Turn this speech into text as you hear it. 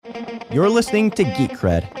You're listening to Geek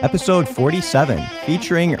Cred, episode 47,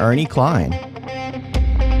 featuring Ernie Cline.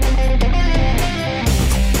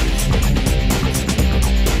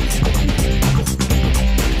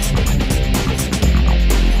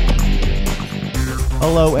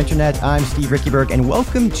 Hello, Internet. I'm Steve Rickyberg, and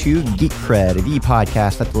welcome to Geek Cred, the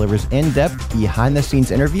podcast that delivers in-depth,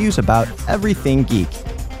 behind-the-scenes interviews about everything geek.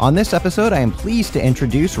 On this episode, I am pleased to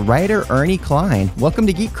introduce writer Ernie Cline. Welcome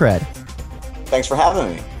to Geek Cred. Thanks for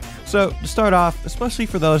having me. So, to start off, especially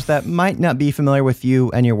for those that might not be familiar with you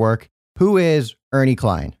and your work, who is Ernie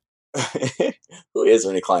Cline? Who is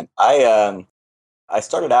Ernie Cline? I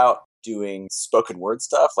started out doing spoken word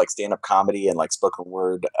stuff, like stand-up comedy and like spoken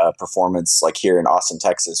word performance, like here in Austin,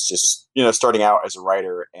 Texas. Just, starting out as a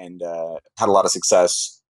writer, and had a lot of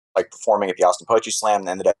success, like performing at the Austin Poetry Slam, and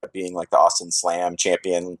ended up being like the Austin Slam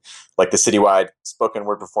champion, like the citywide spoken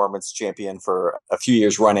word performance champion for a few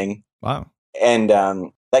years running. Wow. And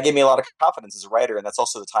that gave me a lot of confidence as a writer. And that's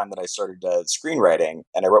also the time that I started screenwriting.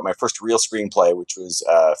 And I wrote my first real screenplay, which was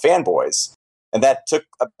Fanboys. And that took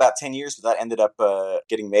about 10 years, but that ended up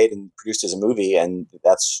getting made and produced as a movie. And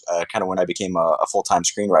that's kind of when I became a full-time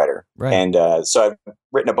screenwriter. Right. And so I've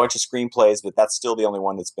written a bunch of screenplays, but that's still the only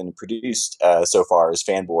one that's been produced so far is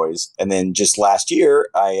Fanboys. And then just last year,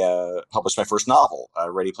 I published my first novel,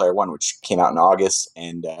 Ready Player One, which came out in August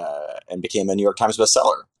and became a New York Times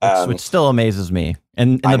bestseller. Which still amazes me,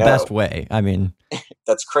 and in the best way. I mean,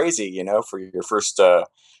 that's crazy, for your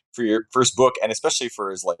first book, and especially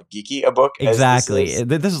for as like geeky a book. Exactly.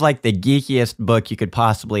 This is like the geekiest book you could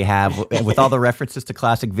possibly have, with all the references to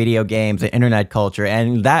classic video games and internet culture,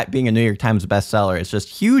 and that being a New York Times bestseller is just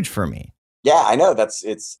huge for me. Yeah, I know.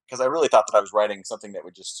 It's because I really thought that I was writing something that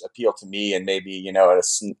would just appeal to me and maybe,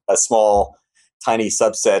 a small, tiny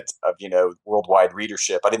subset of, worldwide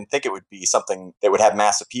readership. I didn't think it would be something that would have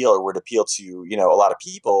mass appeal or would appeal to, a lot of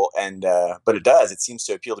people. And, but it does. It seems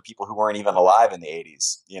to appeal to people who weren't even alive in the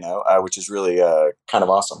 80s, which is really kind of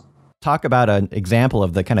awesome. Talk about an example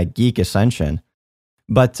of the kind of geek ascension.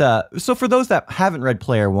 But so for those that haven't read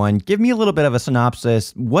Player One, give me a little bit of a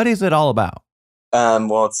synopsis. What is it all about?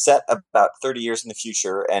 Well, it's set about 30 years in the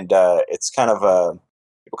future, and it's kind of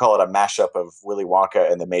people call it a mashup of Willy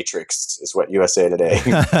Wonka and The Matrix, is what USA Today,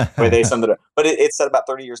 where they summed it up. But it's set about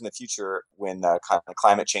 30 years in the future when kind of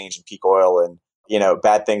climate change and peak oil and,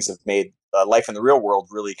 bad things have made life in the real world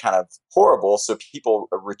really kind of horrible. So people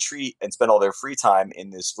retreat and spend all their free time in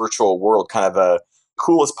this virtual world, kind of a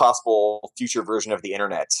coolest possible future version of the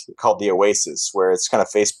internet called the Oasis, where it's kind of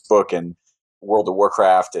Facebook and World of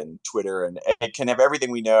Warcraft and Twitter, and it can have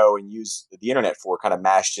everything we know and use the internet for kind of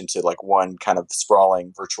mashed into like one kind of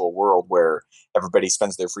sprawling virtual world where everybody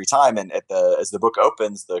spends their free time. And as the book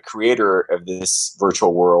opens, the creator of this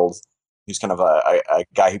virtual world, who's kind of a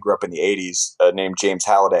guy who grew up in the 80s, named James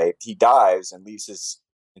Halliday, he dies and leaves his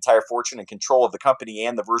entire fortune and control of the company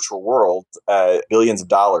and the virtual world, billions of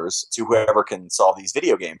dollars, to whoever can solve these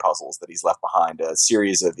video game puzzles that he's left behind, a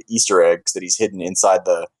series of Easter eggs that he's hidden inside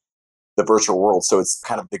the virtual world. So it's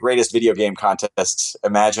kind of the greatest video game contest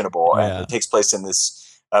imaginable. Yeah. And it takes place in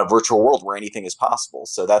this virtual world where anything is possible.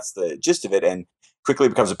 So that's the gist of it. And quickly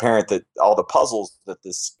becomes apparent that all the puzzles that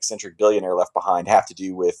this eccentric billionaire left behind have to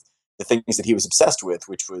do with the things that he was obsessed with,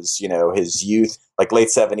 which was, his youth, like late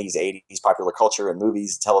 70s, 80s popular culture and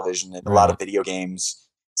movies, television, and a lot of video games.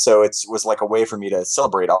 So it was like a way for me to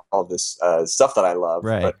celebrate all of this stuff that I love,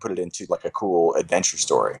 but put it into like a cool adventure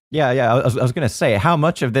story. Yeah. I was going to say, how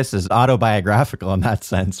much of this is autobiographical in that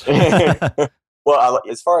sense? Well,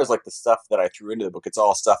 as far as like the stuff that I threw into the book, it's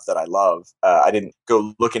all stuff that I love. I didn't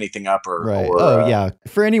go look anything up or yeah.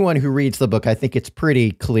 For anyone who reads the book, I think it's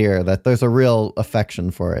pretty clear that there's a real affection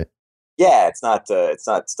for it. Yeah, it's not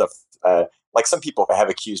stuff. Like some people have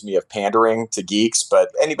accused me of pandering to geeks, but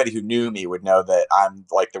anybody who knew me would know that I'm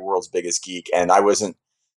like the world's biggest geek, and I wasn't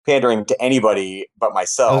pandering to anybody but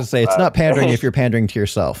myself. I was going to say, it's not pandering if you're pandering to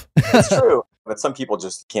yourself. It's true, but some people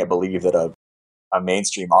just can't believe that a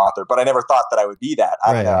mainstream author, but I never thought that I would be that.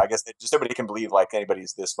 I don't know. I guess just nobody can believe like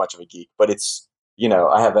anybody's this much of a geek, but it's,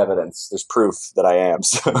 I have evidence. There's proof that I am.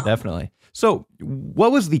 So. Definitely. So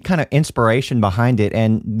what was the kind of inspiration behind it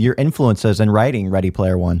and your influences in writing Ready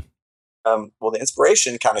Player One? Well, the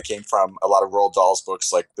inspiration kind of came from a lot of Roald Dahl's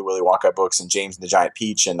books, like the Willy Wonka books and James and the Giant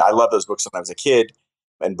Peach. And I loved those books when I was a kid,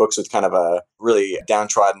 and books with kind of a really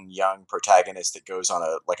downtrodden young protagonist that goes on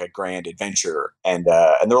a grand adventure. And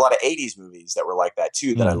there were a lot of 80s movies that were like that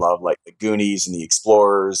too, that I love, like The Goonies and The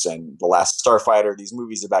Explorers and The Last Starfighter, these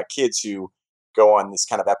movies about kids who go on this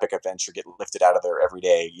kind of epic adventure, get lifted out of their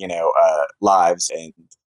everyday, lives and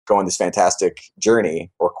go on this fantastic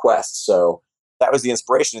journey or quest. So that was the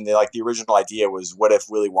inspiration. And the original idea was, what if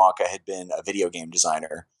Willy Wonka had been a video game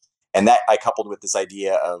designer? And that I coupled with this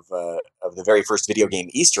idea of the very first video game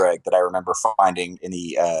Easter egg that I remember finding in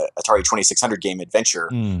the Atari 2600 game Adventure.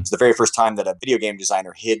 It's the very first time that a video game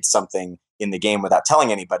designer hid something in the game without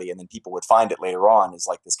telling anybody, and then people would find it later on, is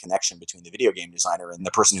like this connection between the video game designer and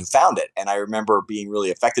the person who found it. And I remember being really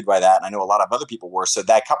affected by that, and I know a lot of other people were. So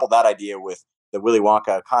that coupled that idea with the Willy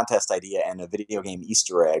Wonka contest idea and a video game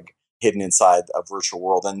Easter egg hidden inside a virtual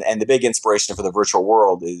world. And the big inspiration for the virtual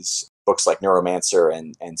world is books like Neuromancer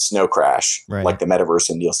and Snow Crash, right. Like the Metaverse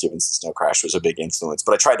and Neil Stephenson's Snow Crash was a big influence.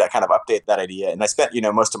 But I tried to kind of update that idea. And I spent,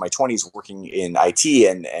 most of my 20s working in IT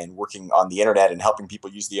and working on the internet and helping people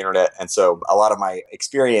use the internet. And so a lot of my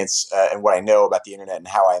experience and what I know about the internet and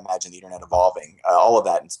how I imagine the internet evolving, all of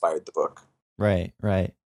that inspired the book. Right.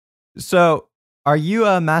 So are you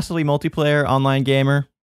a massively multiplayer online gamer?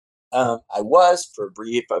 I was for a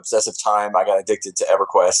brief obsessive time. I got addicted to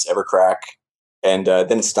EverQuest, EverCrack, and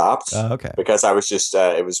then it stopped because I was just,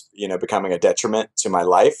 it was, becoming a detriment to my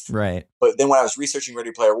life. Right. But then when I was researching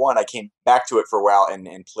Ready Player One, I came back to it for a while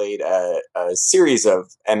and played a series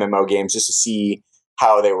of MMO games just to see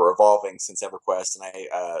how they were evolving since EverQuest. And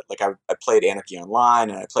I played Anarchy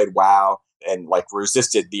Online and I played WoW and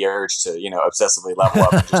resisted the urge to, obsessively level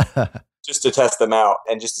up and just to test them out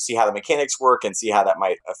and just to see how the mechanics work and see how that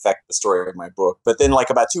might affect the story of my book. But then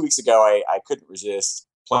about 2 weeks ago, I couldn't resist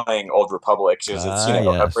playing Old Republic because it's,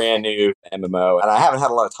 a brand new MMO. And I haven't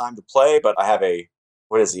had a lot of time to play, but I have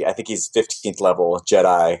what is he? I think he's 15th level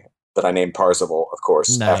Jedi that I named Parzival, of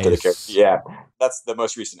course, after the character. Yeah, that's the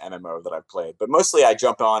most recent MMO that I've played. But mostly I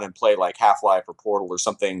jump on and play Half-Life or Portal or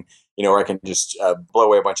something, where I can just blow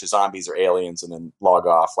away a bunch of zombies or aliens and then log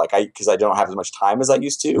off. Because I don't have as much time as I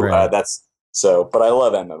used to. Right. But I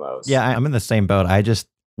love MMOs. Yeah, I'm in the same boat. I just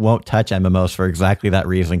won't touch MMOs for exactly that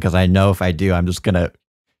reason, because I know if I do, I'm just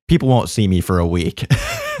people won't see me for a week.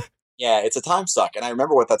 Yeah, it's a time suck. And I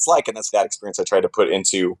remember what that's like. And that's that experience I tried to put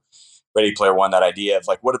into Ready Player One, that idea of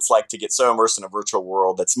what it's like to get so immersed in a virtual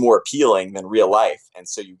world that's more appealing than real life. And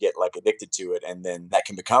so you get addicted to it. And then that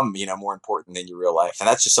can become, more important than your real life. And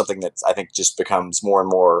that's just something that I think just becomes more and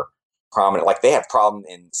more prominent. They have problem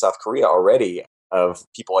in South Korea already of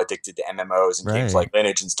people addicted to MMOs and games like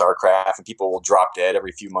Lineage and StarCraft, and people will drop dead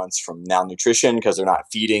every few months from malnutrition because they're not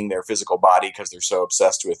feeding their physical body because they're so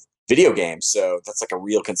obsessed with video games. So that's a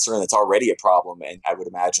real concern. That's already a problem. And I would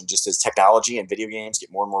imagine just as technology and video games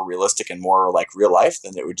get more and more realistic and more real life,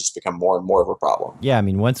 then it would just become more and more of a problem. Yeah, I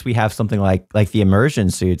mean, once we have something like the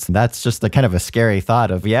immersion suits, and that's just a kind of a scary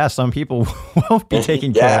thought of, some people won't be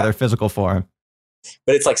taking care of their physical form.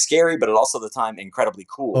 But it's scary, but at also the time incredibly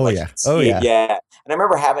cool. Oh, yeah. And I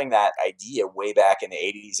remember having that idea way back in the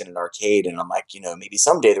 80s in an arcade. And I'm maybe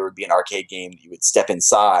someday there would be an arcade game that you would step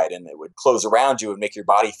inside and it would close around you and make your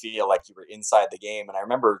body feel like you were inside the game. And I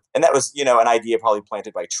remember, and that was, an idea probably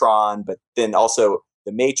planted by Tron, but then also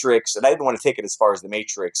The Matrix. And I didn't want to take it as far as The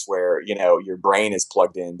Matrix where, your brain is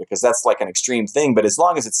plugged in, because that's an extreme thing. But as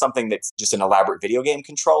long as it's something that's just an elaborate video game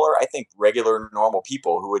controller, I think regular, normal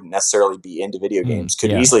people who wouldn't necessarily be into video games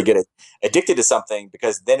could easily get addicted to something,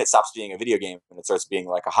 because then it stops being a video game and it starts being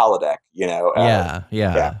a holodeck,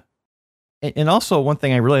 Yeah. And also, one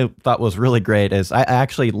thing I really thought was really great is I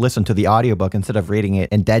actually listened to the audiobook instead of reading it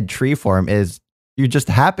in dead tree form, is you just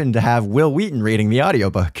happened to have Will Wheaton reading the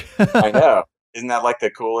audiobook. I know. Isn't that the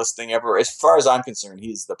coolest thing ever? As far as I'm concerned,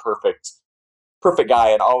 he's the perfect guy,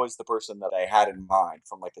 and always the person that I had in mind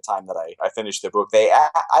from the time that I finished the book. I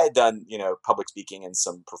had done, public speaking and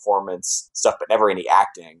some performance stuff, but never any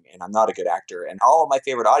acting. And I'm not a good actor. And all of my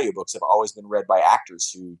favorite audiobooks have always been read by actors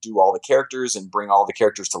who do all the characters and bring all the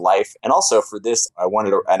characters to life. And also for this, I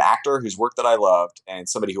wanted an actor whose work that I loved, and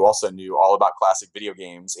somebody who also knew all about classic video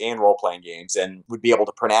games and role-playing games and would be able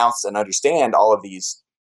to pronounce and understand all of these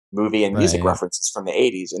movie and music references from the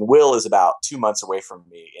 80s. And Will is about 2 months away from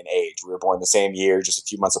me in age. We were born the same year, just a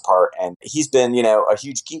few months apart. And he's been, a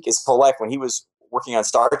huge geek his whole life. When he was working on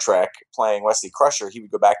Star Trek, playing Wesley Crusher, he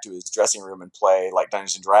would go back to his dressing room and play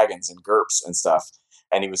Dungeons and Dragons and GURPS and stuff.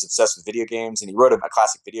 And he was obsessed with video games. And he wrote a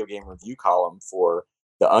classic video game review column for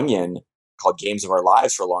The Onion called Games of Our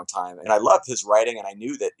Lives for a long time. And I loved his writing, and I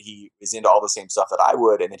knew that he was into all the same stuff that I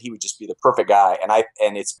would, and that he would just be the perfect guy.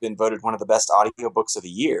 And it's been voted one of the best audiobooks of the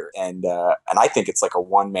year. And I think it's a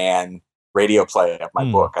one-man radio play of my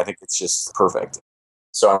book. I think it's just perfect.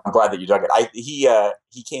 So I'm glad that you dug it.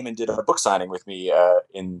 He came and did a book signing with me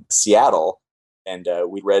in Seattle and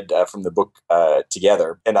we read from the book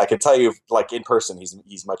together. And I can tell you, like in person,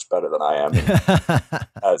 he's much better than I am.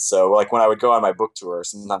 And, so like when I would go on my book tour,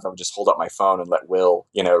 sometimes I would just hold up my phone and let Will,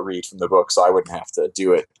 read from the book, so I wouldn't have to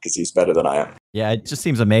do it because he's better than I am. Yeah, it just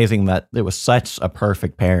seems amazing that it was such a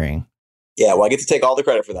perfect pairing. Yeah, well, I get to take all the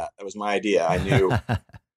credit for that. That was my idea. I knew it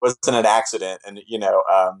wasn't an accident. And,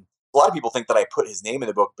 a lot of people think that I put his name in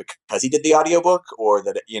the book because he did the audiobook, or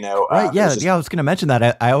that, Right, yeah, I was going to mention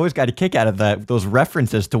that. I always got a kick out of those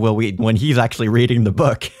references to Will Wheaton when he's actually reading the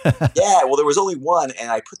book. Yeah, well, there was only one, and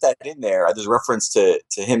I put that in there. There's a reference to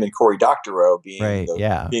him and Cory Doctorow being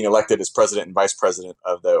elected as president and vice president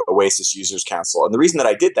of the Oasis Users Council. And the reason that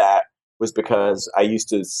I did that was because I used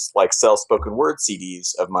to sell spoken word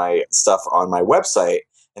CDs of my stuff on my website,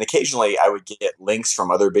 and occasionally I would get links from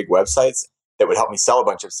other big websites that would help me sell a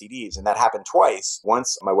bunch of CDs. And that happened twice.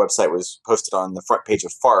 Once my website was posted on the front page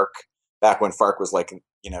of Fark, back when Fark was like,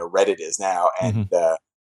 Reddit is now.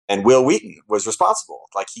 And Will Wheaton was responsible.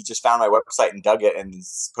 Like, he just found my website and dug it and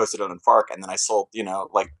posted it on Fark. And then I sold,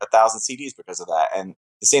 1,000 CDs because of that. And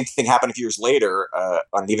the same thing happened a few years later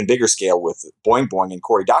on an even bigger scale with Boing Boing and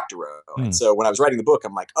Cory Doctorow. And so when I was writing the book,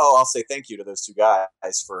 I'm like, I'll say thank you to those two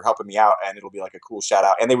guys for helping me out. And it'll be like a cool shout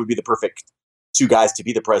out. And they would be the perfect two guys to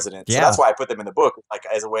be the president. Yeah. So that's why I put them in the book, like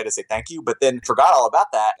as a way to say thank you, but then forgot all about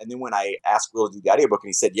that. And then when I asked Will to do the audiobook and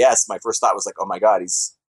he said yes, my first thought was like, oh my God,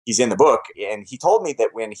 he's in the book. And he told me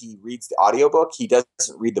that when he reads the audiobook, he doesn't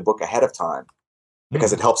read the book ahead of time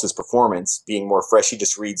because it helps his performance being more fresh. He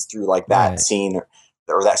just reads through like that scene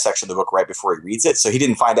or that section of the book right before he reads it. So he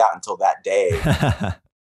didn't find out until that day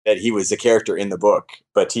that he was a character in the book,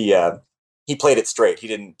 but he played it straight. He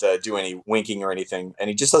didn't do any winking or anything, and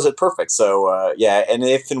he just does it perfect. So, and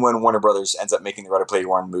if and when Warner Brothers ends up making the Ready Player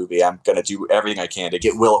One movie, I'm going to do everything I can to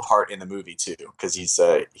get Will a part in the movie, too, because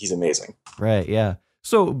he's amazing. Right, yeah.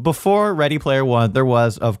 So before Ready Player One, there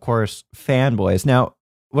was, of course, Fanboys. Now,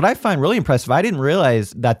 what I find really impressive, I didn't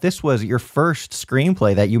realize that this was your first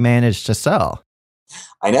screenplay that you managed to sell.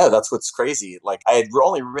 I know, that's what's crazy. Like, I had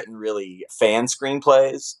only written really fan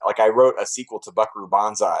screenplays. Like, I wrote a sequel to Buckaroo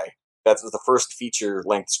Banzai. That was the first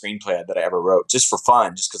feature-length screenplay that I ever wrote, just for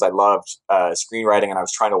fun, just because I loved screenwriting and I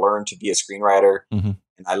was trying to learn to be a screenwriter. Mm-hmm.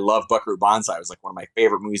 And I love Buckaroo Banzai. It was like one of my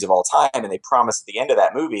favorite movies of all time. And they promised at the end of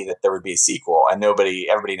that movie that there would be a sequel. And everybody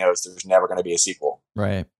knows there's never going to be a sequel.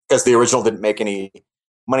 Right. Because the original didn't make any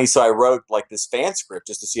money. So I wrote like this fan script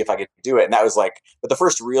just to see if I could do it. And that was but the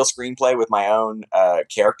first real screenplay with my own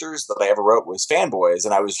characters that I ever wrote was Fanboys.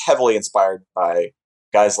 And I was heavily inspired by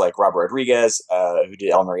guys like Robert Rodriguez, who did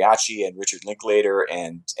El Mariachi, and Richard Linklater,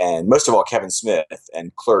 and most of all, Kevin Smith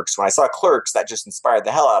and Clerks. When I saw Clerks, that just inspired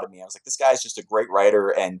the hell out of me. I was like, this guy's just a great writer,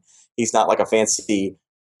 and he's not like a fancy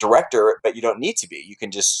director, but you don't need to be. You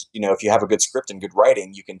can just, if you have a good script and good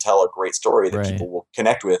writing, you can tell a great story that people will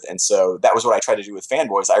connect with. And so that was what I tried to do with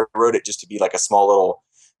Fanboys. I wrote it just to be like a small little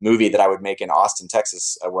movie that I would make in Austin,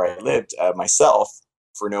 Texas, where I lived myself,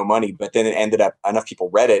 for no money, but then it ended up enough people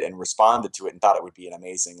read it and responded to it and thought it would be an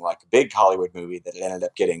amazing, like, big Hollywood movie that it ended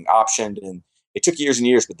up getting optioned. And it took years and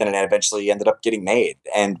years, but then it eventually ended up getting made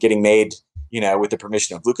with the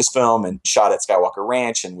permission of Lucasfilm, and shot at Skywalker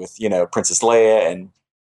Ranch, and with, Princess Leia and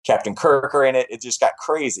Captain Kirk are in it. It just got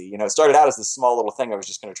crazy. It started out as this small little thing I was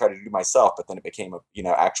just going to try to do myself, but then it became a,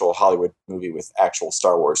 actual Hollywood movie with actual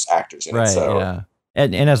Star Wars actors in it. So, yeah.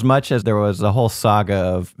 And as much as there was a whole saga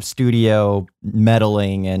of studio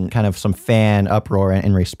meddling and kind of some fan uproar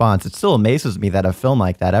in response, it still amazes me that a film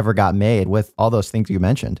like that ever got made with all those things you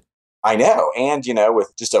mentioned. I know. And,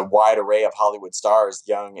 with just a wide array of Hollywood stars,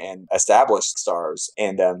 young and established stars.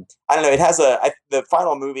 And I don't know, it has the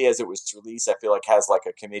final movie as it was released, I feel like has like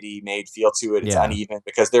a committee made feel to it. It's uneven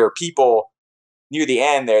because there are people near the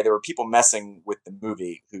end there were people messing with the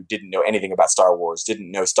movie who didn't know anything about Star Wars,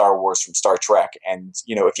 didn't know Star Wars from Star Trek. And,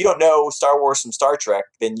 if you don't know Star Wars from Star Trek,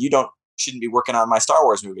 then you shouldn't be working on my Star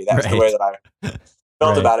Wars movie. That was the way that I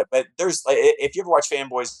felt about it. But if you ever watch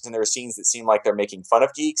Fanboys and there are scenes that seem like they're making fun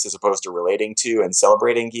of geeks as opposed to relating to and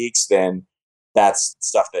celebrating geeks, then that's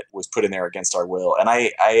stuff that was put in there against our will.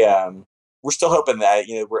 And we're still hoping that,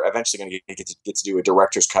 we're eventually going to get to do a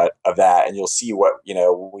director's cut of that, and you'll see what,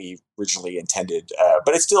 we originally intended.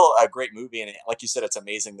 But it's still a great movie. And like you said, it's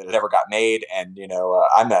amazing that it ever got made. And,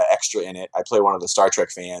 I'm an extra in it. I play one of the Star Trek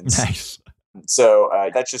fans. Nice. So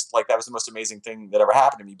that's just that was the most amazing thing that ever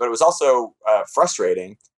happened to me. But it was also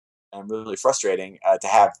frustrating, really frustrating to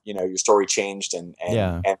have, your story changed and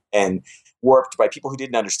warped by people who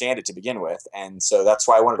didn't understand it to begin with. And so that's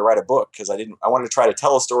why I wanted to write a book, because I wanted to try to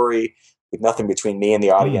tell a story with nothing between me and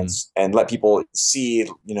the audience, and let people see,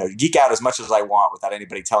 geek out as much as I want without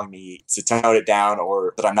anybody telling me to tone it down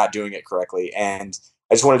or that I'm not doing it correctly. And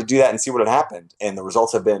I just wanted to do that and see what had happened. And the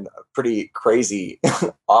results have been pretty crazy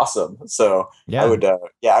awesome. So Yeah.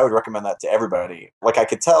 I would recommend that to everybody. Like, I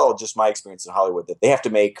could tell just my experience in Hollywood that they have to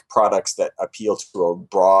make products that appeal to a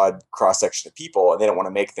broad cross section of people, and they don't want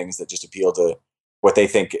to make things that just appeal to what they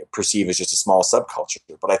think perceive as just a small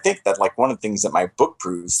subculture. But I think that, like, one of the things that my book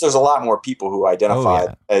proves, there's a lot more people who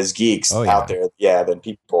identify as geeks out there, than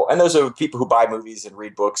people. And those are people who buy movies and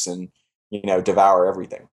read books and, devour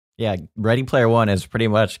everything. Yeah, Ready Player One is pretty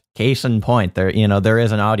much case in point. There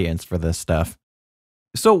is an audience for this stuff.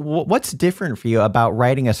 So what's different for you about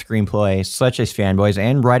writing a screenplay such as Fanboys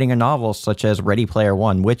and writing a novel such as Ready Player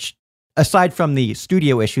One? Which, aside from the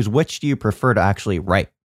studio issues, which do you prefer to actually write?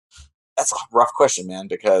 That's a rough question, man,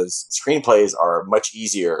 because screenplays are much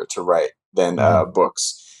easier to write than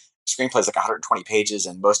books. Screenplays like 120 pages,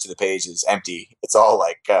 and most of the page is empty. It's all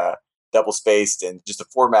like double spaced, and just the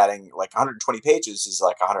formatting. Like 120 pages is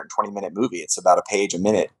like a 120-minute movie. It's about a page a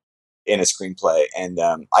minute in a screenplay, and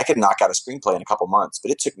I could knock out a screenplay in a couple months,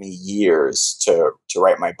 but it took me years to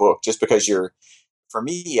write my book, just because for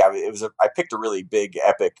me, I picked a really big,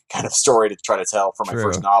 epic kind of story to try to tell for my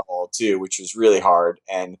first novel too, which was really hard,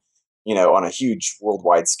 and on a huge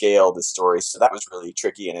worldwide scale, this story. So that was really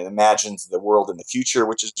tricky, and it imagines the world in the future,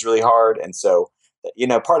 which is really hard. And so,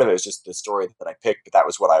 part of it was just the story that I picked, but that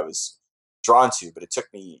was what I was drawn to. But it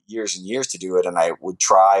took me years and years to do it, and I would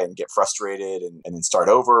try and get frustrated and then start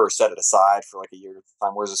over or set it aside for like a year at a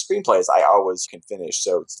time. Whereas the screenplays, I always can finish.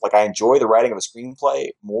 So it's like I enjoy the writing of a screenplay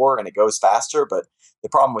more, and it goes faster. But the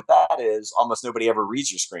problem with that is almost nobody ever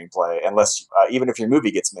reads your screenplay unless, even if your movie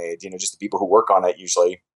gets made, just the people who work on it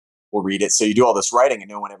usually will read it. So you do all this writing and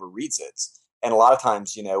no one ever reads it. And a lot of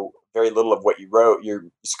times, very little of what you wrote, your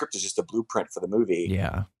script is just a blueprint for the movie.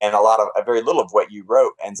 Yeah. And very little of what you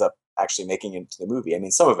wrote ends up actually making it into the movie. I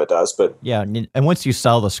mean, some of it does, but yeah. And once you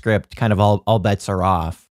sell the script, kind of all bets are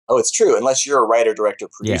off. Oh, it's true. Unless you're a writer, director,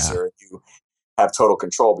 producer, you have total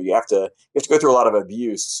control, but you have to go through a lot of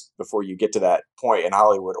abuse before you get to that point in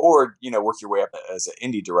Hollywood, or work your way up as an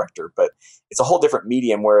indie director. But it's a whole different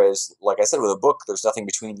medium. Whereas, like I said, with a book, there's nothing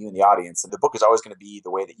between you and the audience, and the book is always going to be the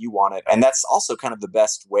way that you want it. And that's also kind of the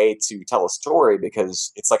best way to tell a story,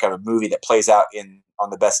 because it's like a movie that plays out on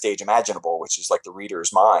the best stage imaginable, which is like the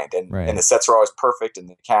reader's mind. And and the sets are always perfect, and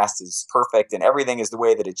the cast is perfect, and everything is the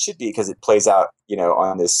way that it should be, because it plays out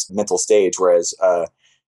on this mental stage. Whereas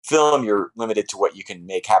film, you're limited to what you can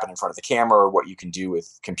make happen in front of the camera, or what you can do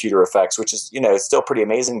with computer effects, which is it's still pretty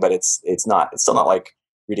amazing, but it's still not like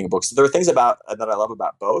reading a book. So there are things that I love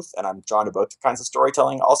about both, and I'm drawn to both kinds of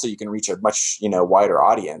storytelling. Also, you can reach a much wider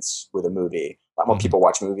audience with a movie. A lot more people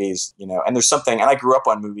watch movies, and there's something. And I grew up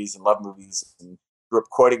on movies and love movies and grew up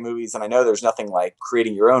quoting movies, and I know there's nothing like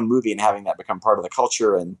creating your own movie and having that become part of the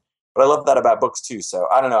culture. But I love that about books too. So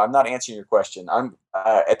I don't know. I'm not answering your question. I'm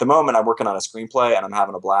at the moment I'm working on a screenplay, and I'm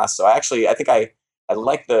having a blast. So I think I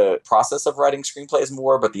like the process of writing screenplays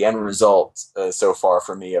more, but the end result so far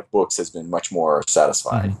for me of books has been much more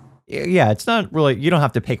satisfying. Yeah, it's not really, you don't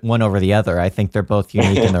have to pick one over the other. I think they're both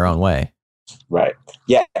unique in their own way. Right.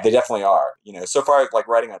 Yeah, they definitely are. So far, like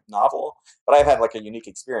writing a novel, but I've had like a unique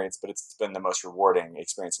experience, but it's been the most rewarding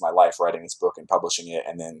experience of my life, writing this book and publishing it.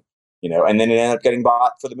 And then and then it ended up getting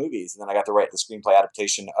bought for the movies. And then I got to write the screenplay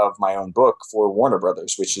adaptation of my own book for Warner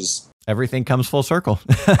Brothers, which is... Everything comes full circle.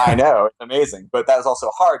 I know. It's amazing. But that was also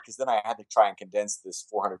hard, because then I had to try and condense this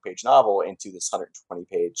 400-page novel into this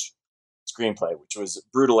 120-page screenplay, which was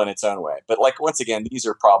brutal in its own way. But like, once again, these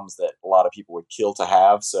are problems that a lot of people would kill to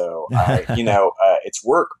have. So, it's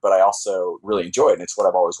work, but I also really enjoy it. And it's what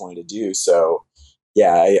I've always wanted to do. So,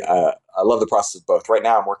 yeah, I love the process of both. Right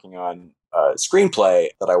now, I'm working on a screenplay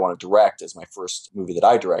that I want to direct as my first movie that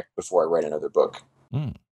I direct before I write another book.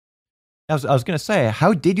 I was going to say,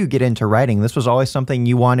 how did you get into writing? This was always something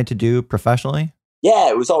you wanted to do professionally? Yeah,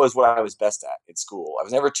 it was always what I was best at in school. I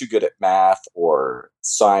was never too good at math or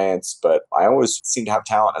science, but I always seemed to have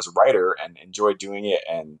talent as a writer and enjoyed doing it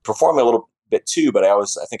and performing a little bit too. But I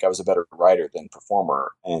think I was a better writer than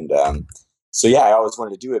performer. And so, yeah, I always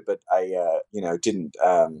wanted to do it, but I, didn't.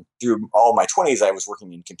 Through all my 20s, I was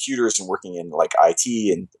working in computers and working in like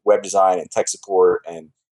IT and web design and tech support and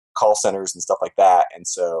call centers and stuff like that. And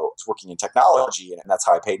so I was working in technology, and that's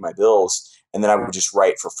how I paid my bills. And then I would just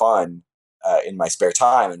write for fun in my spare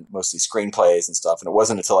time, and mostly screenplays and stuff. And it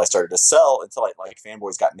wasn't until I started to sell, until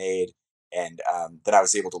Fanboys got made, and then I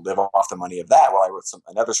was able to live off the money of that while I wrote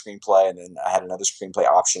another screenplay, and then I had another screenplay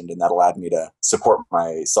optioned, and that allowed me to support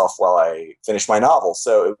myself while I finished my novel.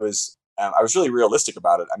 So it was I was really realistic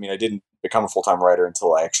about it. I mean, I didn't become a full-time writer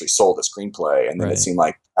until I actually sold a screenplay, and then Right. it seemed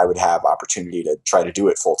like I would have opportunity to try to do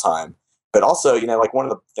it full-time. But also, like one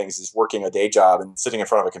of the things is working a day job and sitting in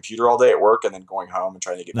front of a computer all day at work, and then going home and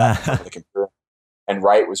trying to get back in front of the computer and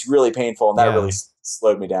write was really painful, and that Yeah. really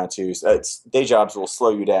slowed me down too. So day jobs will slow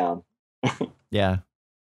you down. Yeah.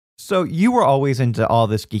 So you were always into all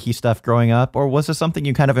this geeky stuff growing up, or was this something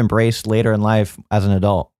you kind of embraced later in life as an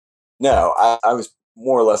adult? No, I was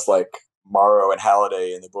more or less like Morrow and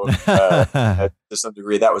Halliday in the book. To some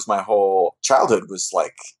degree, that was my whole childhood, was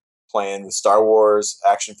like playing with Star Wars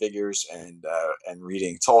action figures and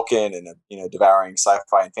reading Tolkien and devouring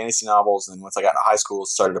sci-fi and fantasy novels. And once I got into high school,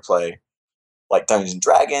 started to play like Dungeons and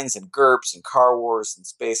Dragons and GURPS and Car Wars and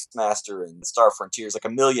Space Master and Star Frontiers, like a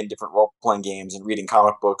million different role-playing games, and reading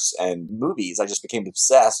comic books and movies. I just became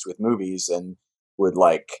obsessed with movies and would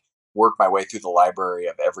like work my way through the library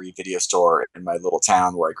of every video store in my little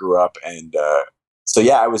town where I grew up. And so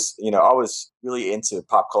yeah, I was always really into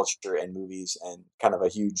pop culture and movies, and kind of a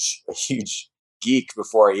huge geek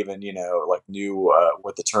before I even like knew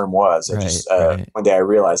what the term was. I just Right. One day I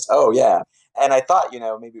realized, oh yeah. And I thought,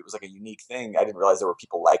 maybe it was like a unique thing. I didn't realize there were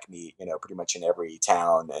people like me, pretty much in every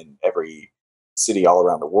town and every city all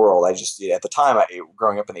around the world. I just, at the time,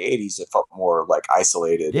 growing up in the 80s, it felt more like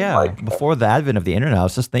isolated and Yeah. like, Before the advent of the internet, I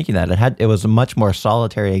was just thinking that it was a much more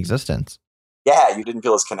solitary existence. yeah, you didn't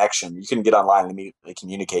feel this connection. You couldn't get online and immediately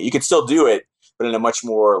communicate. You could still do it, but in a much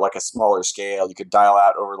more like a smaller scale. You could dial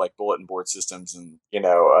out over like bulletin board systems and,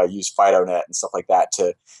 use FidoNet and stuff like that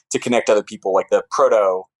to connect other people, like the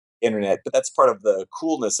proto internet. But that's part of the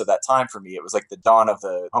coolness of that time for me. It was like the dawn of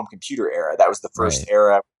the home computer era. That was the first Right.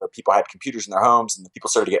 era where people had computers in their homes, and the people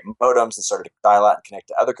started to get modems and started to dial out and connect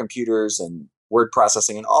to other computers and word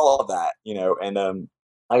processing and all of that, and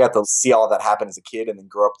I got to see all of that happen as a kid, and then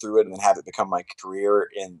grow up through it, and then have it become my career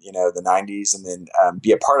in the 90s, and then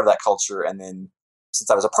be a part of that culture. And then since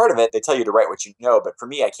I was a part of it, they tell you to write what you know, but for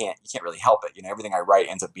me, you can't really help it. Everything I write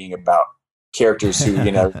ends up being about characters who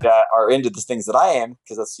that are into the things that I am,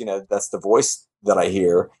 because that's the voice that I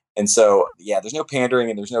hear. And so yeah, there's no pandering,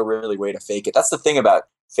 and there's no really way to fake it. That's the thing about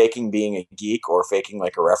faking being a geek or faking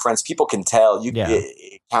like a reference. People can tell Yeah.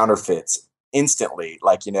 it counterfeits instantly.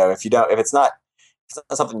 Like if it's not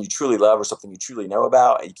something you truly love or something you truly know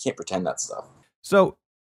about, you can't pretend that stuff. So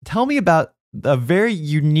tell me about a very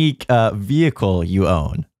unique vehicle you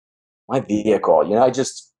own. My vehicle, I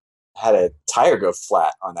just had a tire go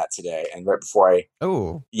flat on that today, and right before I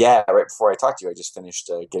talked to you, I just finished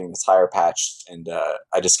getting the tire patched, and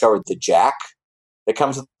I discovered the jack that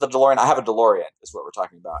comes with the DeLorean. I have a DeLorean, is what we're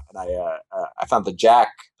talking about, and I found the jack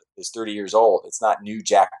is 30 years old. It's not new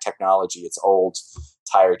jack technology; it's old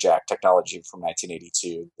tire jack technology from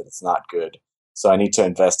 1982. That it's not good, so I need to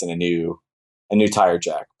invest in a new tire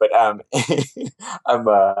jack. But I'm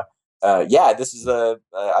this is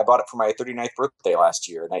I bought it for my 39th birthday last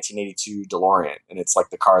year, 1982 DeLorean, and it's like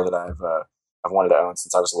the car that I've wanted to own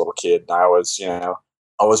since I was a little kid. And I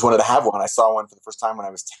always wanted to have one. I saw one for the first time when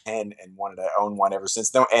I was 10, and wanted to own one ever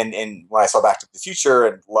since then. And when I saw Back to the Future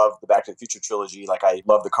and loved the Back to the Future trilogy, like I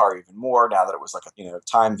love the car even more now that it was like a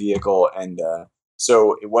time vehicle. And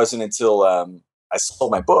so it wasn't until I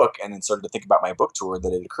sold my book and then started to think about my book tour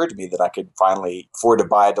that it occurred to me that I could finally afford to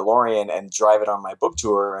buy a DeLorean and drive it on my book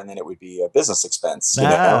tour, and then it would be a business expense.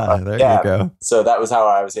 There you go. So that was how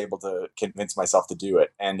I was able to convince myself to do it,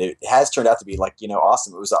 and it has turned out to be like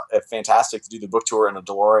awesome. It was fantastic to do the book tour in a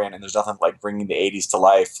DeLorean, and there's nothing like bringing the 80s to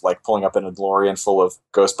life, like pulling up in a DeLorean full of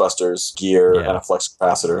Ghostbusters gear and a flux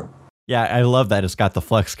capacitor. Yeah, I love that it's got the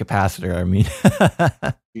flux capacitor. I mean,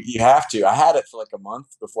 you have to. I had it for like a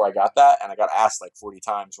month before I got that, and I got asked like 40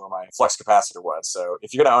 times where my flux capacitor was. So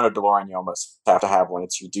if you're going to own a DeLorean, you almost have to have one.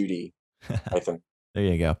 It's your duty, I think. There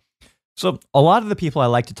you go. So a lot of the people I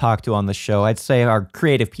like to talk to on the show, I'd say, are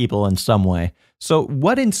creative people in some way. So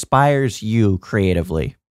what inspires you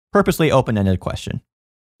creatively? Purposely open-ended question.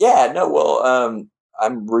 Yeah, no, well,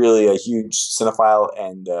 I'm really a huge cinephile,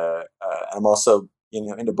 and I'm also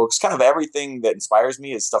into books. Kind of everything that inspires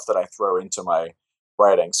me is stuff that I throw into my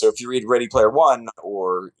writing. So if you read Ready Player One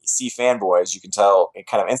or see Fanboys, you can tell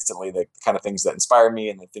kind of instantly the kind of things that inspire me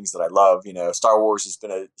and the things that I love. Star Wars has been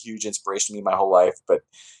a huge inspiration to me my whole life, but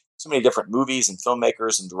so many different movies and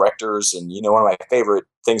filmmakers and directors. And, one of my favorite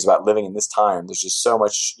things about living in this time, there's just so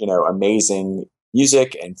much, amazing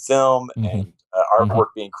music and film and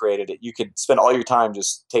artwork being created. You could spend all your time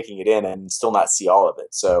just taking it in and still not see all of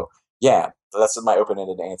it. So yeah, that's my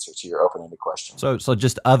open-ended answer to your open-ended question. So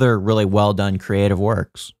just other really well done creative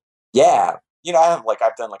works. Yeah.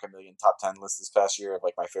 I've done like a million top 10 lists this past year of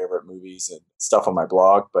like my favorite movies and stuff on my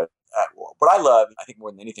blog, but what I love, I think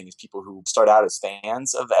more than anything, is people who start out as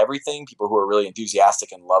fans of everything, people who are really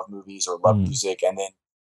enthusiastic and love movies or love music, and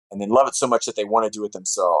then love it so much that they want to do it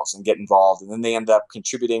themselves and get involved. And then they end up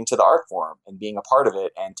contributing to the art form and being a part of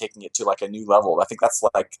it and taking it to like a new level. I think that's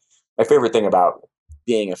like my favorite thing about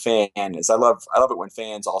being a fan is I love it when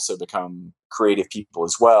fans also become creative people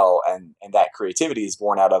as well. And that creativity is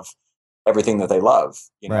born out of everything that they love,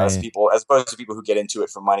 as opposed to people who get into it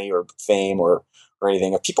for money or fame or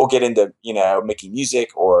anything. If people get into, making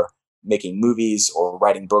music or making movies or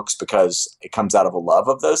writing books because it comes out of a love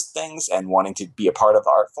of those things and wanting to be a part of the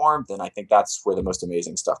art form, then I think that's where the most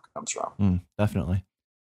amazing stuff comes from. Definitely.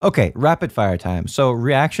 Okay, rapid fire time. So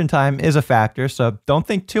reaction time is a factor, so don't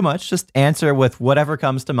think too much. Just answer with whatever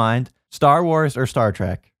comes to mind. Star Wars or Star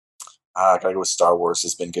Trek? I gotta go with Star Wars.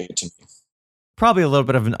 Has been good to me. Probably a little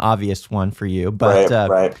bit of an obvious one for you, but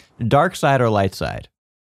right. Dark side or light side?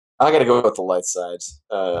 I gotta go with the light side.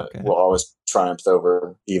 Okay. Will always triumph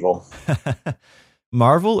over evil.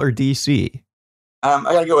 Marvel or DC? I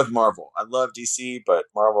gotta go with Marvel. I love DC, but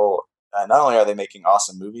Marvel, not only are they making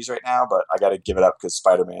awesome movies right now, but I gotta give it up because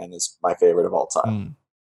Spider-Man is my favorite of all time.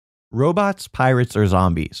 Robots, pirates, or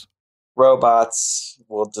zombies? Robots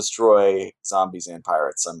will destroy zombies and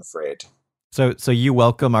pirates, I'm afraid. So you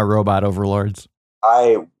welcome our robot overlords?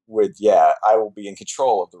 I would, yeah. I will be in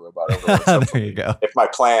control of the robot overlords. There you go. If my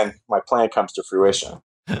plan comes to fruition.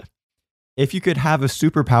 If you could have a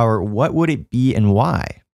superpower, what would it be and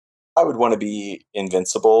why? I would want to be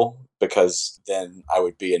invincible because then I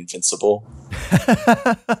would be invincible.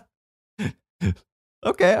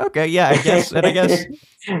 Okay, yeah, I guess that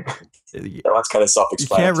one's kind of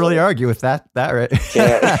self-explanatory. You can't really argue with that, right?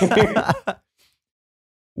 Can't.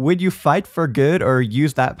 Would you fight for good or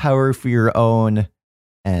use that power for your own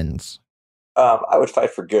ends? I would fight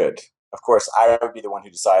for good. Of course, I would be the one who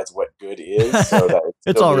decides what good is. So that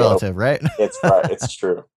it's all relative, right? It's right. It's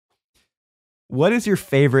true. What is your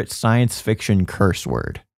favorite science fiction curse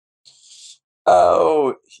word?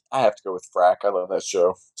 Oh, I have to go with frack. I love that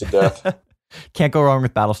show to death. Can't go wrong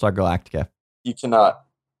with Battlestar Galactica. You cannot.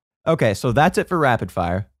 Okay, so that's it for rapid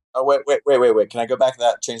fire. Oh, wait. Can I go back to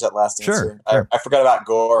that? Change that last answer? Sure. I forgot about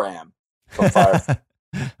Goram from Fire.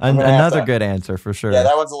 Another good answer for sure. Yeah,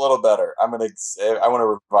 that one's a little better. I want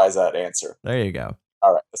to revise that answer. There you go.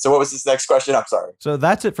 All right. So what was this next question? I'm sorry. So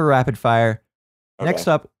that's it for rapid fire. Okay. Next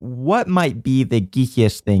up, what might be the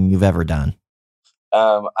geekiest thing you've ever done?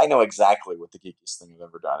 I know exactly what the geekiest thing I've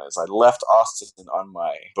ever done is. I left Austin on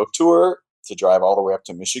my book tour to drive all the way up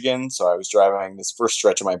to Michigan. So I was driving this first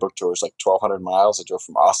stretch of my book tour was like 1,200 miles. I drove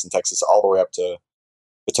from Austin, Texas, all the way up to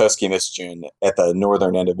Petoskey, Michigan, at the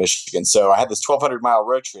northern end of Michigan. So I had this 1,200-mile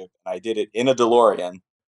road trip, and I did it in a DeLorean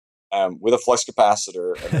with a flux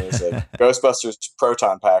capacitor, and there was a Ghostbusters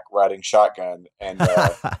proton pack riding shotgun, and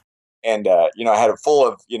I had it full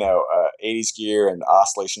of 80s gear and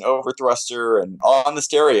oscillation overthruster, and on the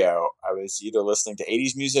stereo I was either listening to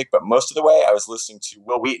 80s music, but most of the way I was listening to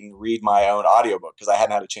Will Wheaton read my own audiobook because I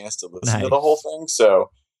hadn't had a chance to listen to the whole thing.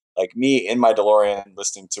 So like me in my DeLorean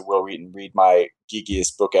listening to Will Wheaton read my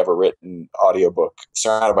geekiest book ever written audiobook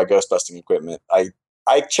surrounded by ghostbusting equipment.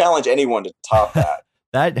 I challenge anyone to top that.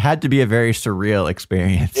 That had to be a very surreal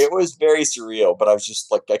experience. It was very surreal, but I was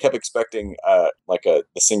just like, I kept expecting the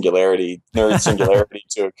nerd singularity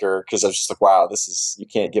to occur because I was just like, wow, you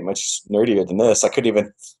can't get much nerdier than this. I couldn't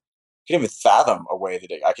even fathom a way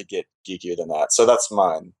that I could get geekier than that. So that's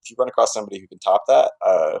mine. If you run across somebody who can top that,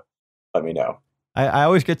 let me know. I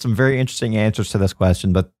always get some very interesting answers to this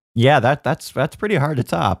question, but yeah, that's pretty hard to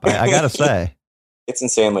top. I gotta say, it's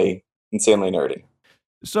insanely nerdy.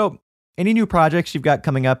 So, any new projects you've got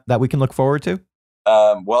coming up that we can look forward to?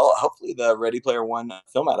 Well, hopefully the Ready Player One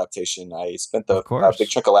film adaptation. I spent the big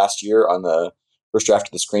chunk of last year on the first draft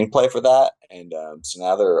of the screenplay for that, and so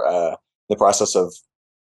now they're in the process of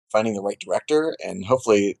finding the right director, and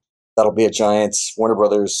hopefully that'll be a giant Warner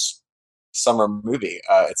Brothers summer movie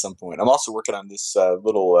at some point. I'm also working on this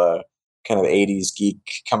little kind of 80s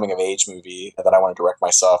geek coming of age movie that I want to direct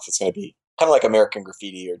myself. It's going to be kind of like American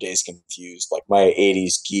Graffiti or Days Confused, like my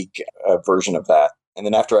 80s geek version of that. And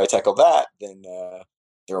then after I tackle that, then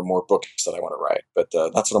there are more books that I want to write. But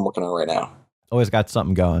that's what I'm working on right now. Always got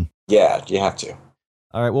something going. Yeah, you have to.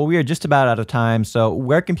 All right. Well, we are just about out of time. So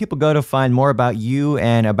where can people go to find more about you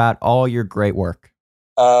and about all your great work?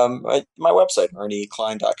 My website,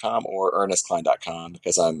 ernieklein.com or ernestklein.com,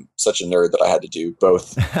 because I'm such a nerd that I had to do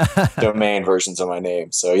both domain versions of my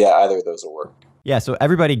name. So yeah, either of those will work. Yeah, so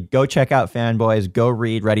everybody go check out Fanboys. Go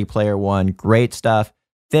read Ready Player One. Great stuff.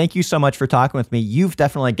 Thank you so much for talking with me. You've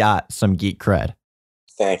definitely got some geek cred.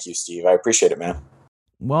 Thank you, Steve. I appreciate it, man.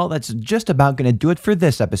 Well, that's just about going to do it for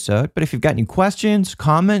this episode. But if you've got any questions,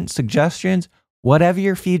 comments, suggestions, whatever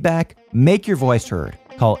your feedback, make your voice heard.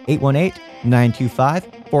 Call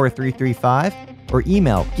 818-925-4335 or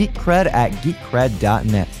email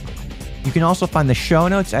geekcred@geekcred.net. You can also find the show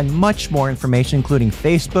notes and much more information, including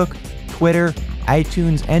Facebook, Twitter,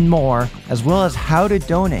 iTunes, and more, as well as how to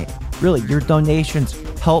donate. Really, your donations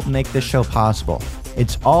help make this show possible.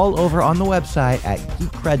 It's all over on the website at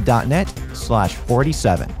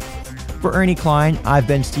geekcred.net/47. For Ernie Klein, I've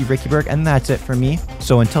been Steve Rickyberg, and that's it for me.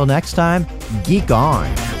 So until next time, geek on.